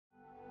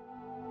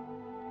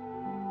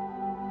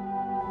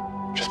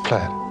Just play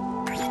it.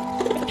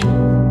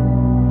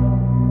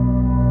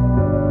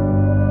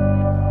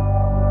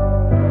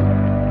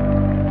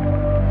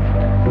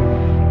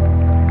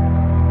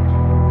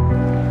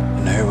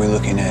 And who are we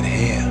looking at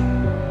here?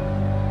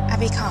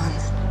 Abby Khan.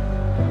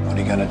 What are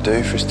you going to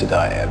do for us today,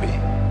 Abby?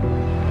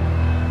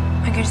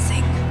 I'm going to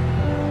sing.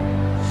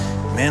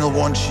 Men will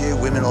want you,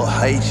 women will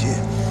hate you.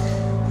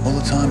 All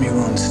the time you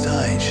were on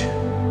stage,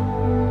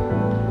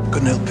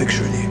 couldn't help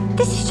picturing you.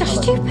 This is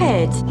just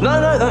stupid.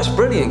 No, that's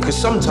brilliant, because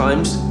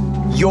sometimes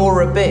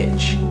you're a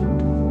bitch.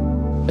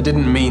 I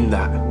didn't mean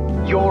that.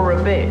 You're a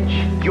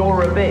bitch.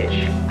 You're a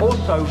bitch.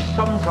 Also,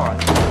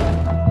 sometimes.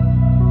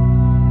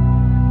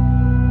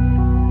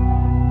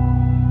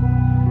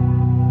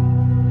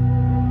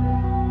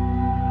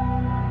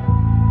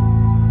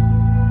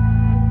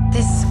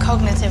 This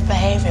cognitive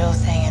behavioural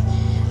thing, it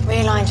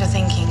realigns your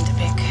thinking to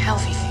pick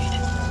healthy food.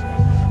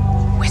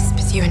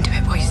 Whispers you into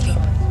it while you sleep.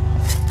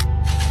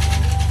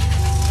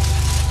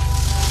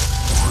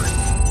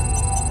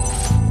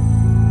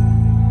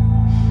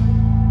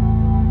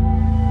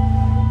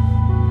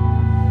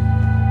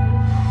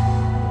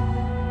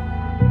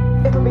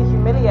 It'll be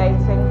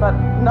humiliating, but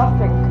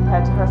nothing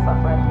compared to her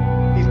suffering.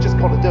 He's just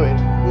got to do it.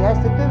 He has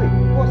to do it.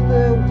 What's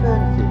the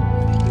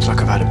alternative? It's like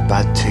I've had a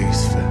bad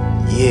tooth for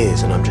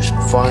years, and I'm just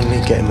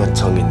finally getting my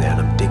tongue in there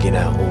and I'm digging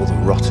out all the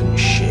rotten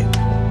shit.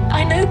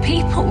 I know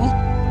people.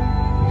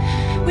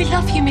 We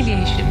love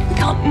humiliation. We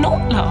can't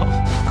not laugh.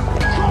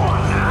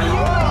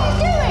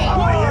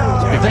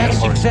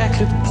 That's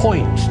exactly the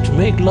point, to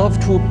make love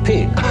to a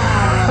pig.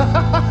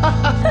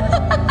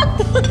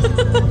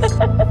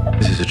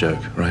 This is a joke,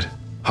 right?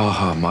 Ha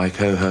ha, Mike,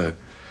 ho ho.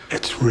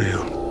 It's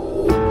real.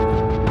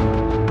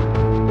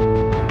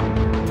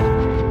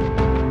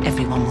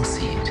 Everyone will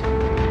see it.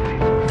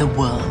 The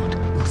world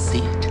will see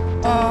it.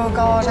 Oh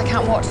God, I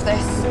can't watch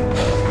this.